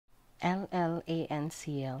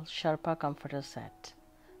LLanCl Sherpa comforter set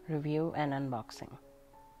review and unboxing.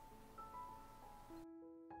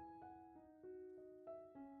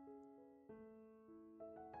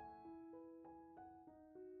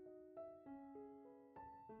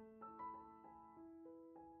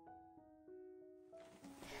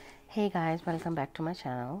 Hey guys, welcome back to my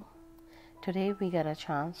channel. Today we got a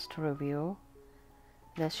chance to review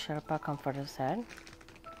this Sherpa comforter set,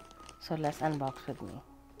 so let's unbox with me.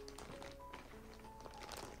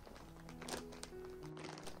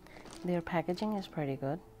 Their packaging is pretty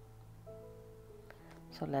good,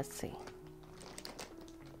 so let's see.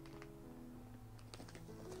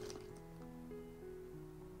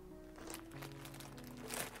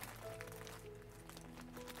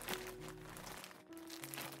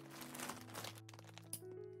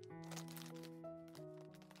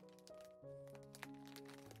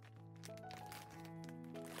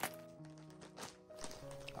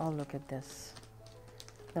 Oh, look at this.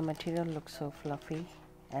 The material looks so fluffy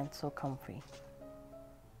and so comfy.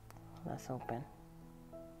 Let's open.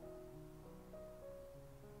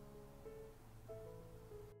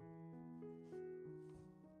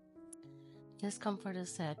 This comforter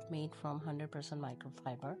set made from 100%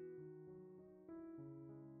 microfiber.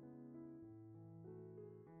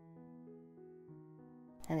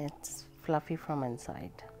 And it's fluffy from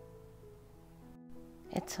inside.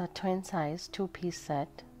 It's a twin size 2-piece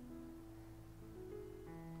set.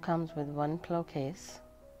 Comes with one pillowcase,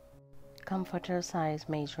 comforter size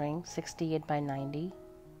measuring 68 by 90,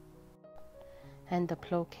 and the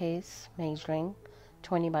pillowcase measuring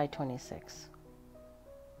 20 by 26.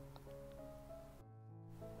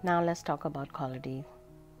 Now let's talk about quality.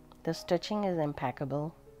 The stitching is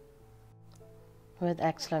impeccable with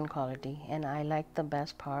excellent quality, and I like the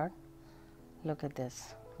best part. Look at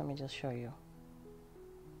this. Let me just show you.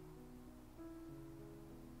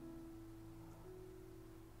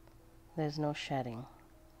 There's no shedding,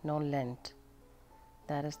 no lint.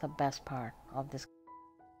 That is the best part of this.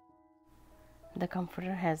 The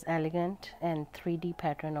comforter has elegant and 3D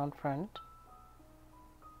pattern on front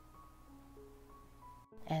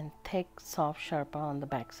and thick soft Sherpa on the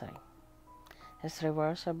back side. It's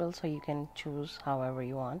reversible, so you can choose however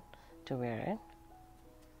you want to wear it.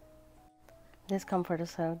 This comforter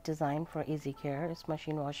set designed for easy care is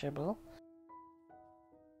machine washable.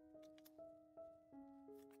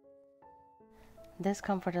 This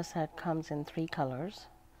comforter set comes in 3 colors,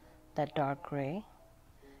 that dark gray,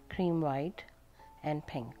 cream white, and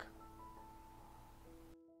pink.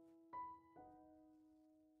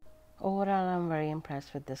 Overall, I'm very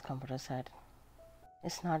impressed with this comforter set.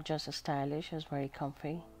 It's not just stylish, it's very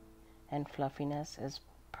comfy, and fluffiness is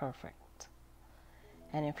perfect.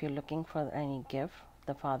 And if you're looking for any gift,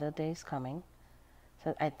 the Father's Day is coming,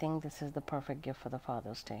 so I think this is the perfect gift for the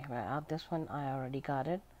Father's Day. Well, this one I already got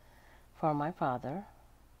it for my father,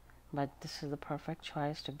 but this is the perfect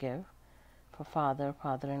choice to give for father,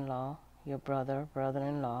 father-in-law, your brother,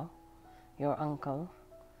 brother-in-law, your uncle.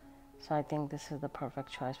 So I think this is the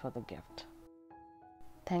perfect choice for the gift.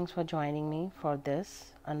 Thanks for joining me for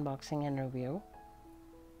this unboxing and review.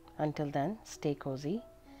 Until then, stay cozy.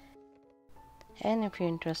 And if you're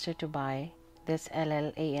interested to buy this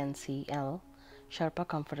LLanCl Sherpa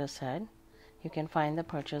comforter set, you can find the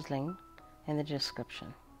purchase link in the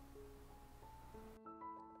description.